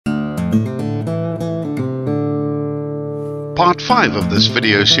Part 5 of this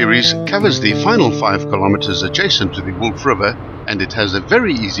video series covers the final 5 kilometers adjacent to the Wolf River, and it has a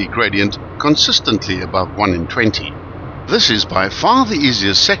very easy gradient consistently above 1 in 20. This is by far the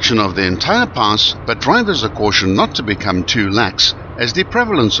easiest section of the entire pass, but drivers are cautioned not to become too lax, as the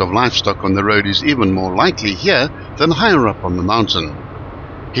prevalence of livestock on the road is even more likely here than higher up on the mountain.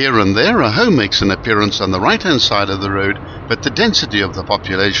 Here and there a home makes an appearance on the right-hand side of the road, but the density of the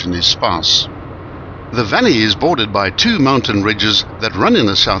population is sparse. The valley is bordered by 2 mountain ridges that run in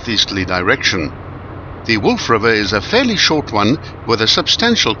a southeasterly direction. The Wolf River is a fairly short one with a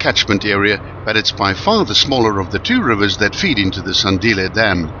substantial catchment area, but it's by far the smaller of the 2 rivers that feed into the Sandile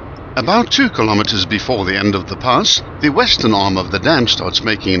Dam. About 2 kilometers before the end of the pass, the western arm of the dam starts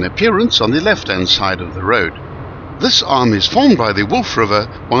making an appearance on the left-hand side of the road. This arm is formed by the Wolf River,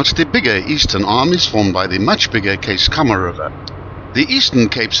 whilst the bigger eastern arm is formed by the much bigger Keiskamma River. The Eastern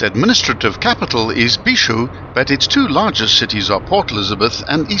Cape's administrative capital is Bhisho, but its 2 largest cities are Port Elizabeth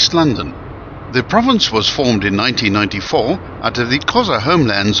and East London. The province was formed in 1994 out of the Xhosa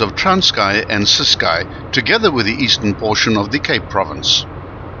homelands of Transkei and Ciskei, together with the eastern portion of the Cape Province.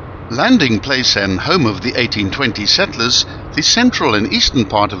 Landing place and home of the 1820 settlers, the central and eastern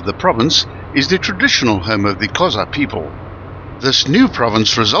part of the province is the traditional home of the Xhosa people. This new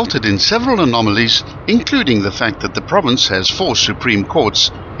province resulted in several anomalies, including the fact that the province has 4 supreme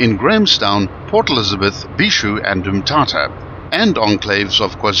courts in Grahamstown, Port Elizabeth, Bhisho and Umtata, and enclaves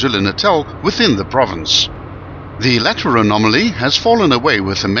of KwaZulu-Natal within the province. The latter anomaly has fallen away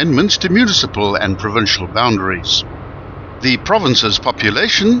with amendments to municipal and provincial boundaries. The province's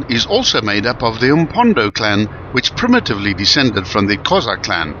population is also made up of the Umpondo clan, which primitively descended from the Xhosa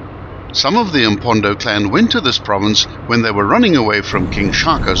clan. Some of the Umpondo clan went to this province when they were running away from King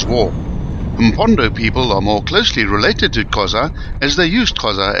Shaka's war. Umpondo people are more closely related to Xhosa, as they used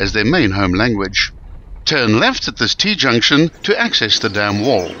Xhosa as their main home language. Turn left at this T-junction to access the dam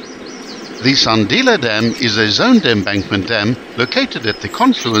wall. The Sandile Dam is a zoned embankment dam located at the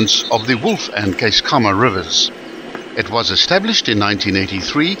confluence of the Wolf and Keiskamma rivers. It was established in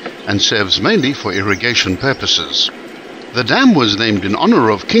 1983 and serves mainly for irrigation purposes. The dam was named in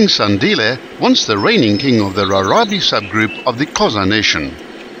honor of King Sandile, once the reigning king of the Rarabi subgroup of the Xhosa nation.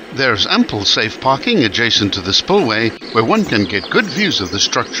 There's ample safe parking adjacent to the spillway, where one can get good views of the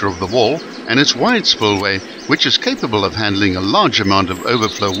structure of the wall and its wide spillway, which is capable of handling a large amount of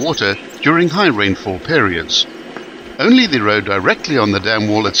overflow water during high rainfall periods. Only the road directly on the dam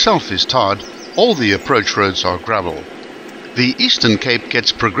wall itself is tarred. All the approach roads are gravel. The Eastern Cape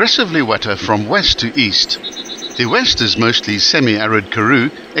gets progressively wetter from west to east. The west is mostly semi-arid Karoo,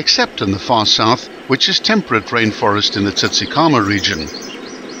 except in the far south, which is temperate rainforest in the Tsitsikamma region.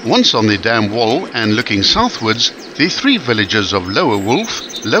 Once on the dam wall and looking southwards, the 3 villages of Lower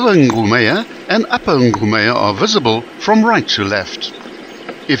Wolf, Lower Ngumea and Upper Ngumea are visible from right to left.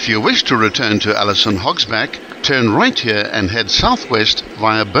 If you wish to return to Allison Hogsback, turn right here and head southwest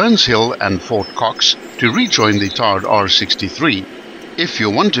via Burns Hill and Fort Cox to rejoin the tarred R63. If you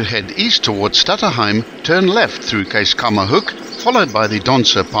want to head east towards Stutterheim, turn left through Keiskamma Hook, followed by the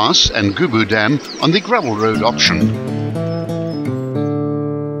Donser Pass and Gubu Dam on the gravel road option.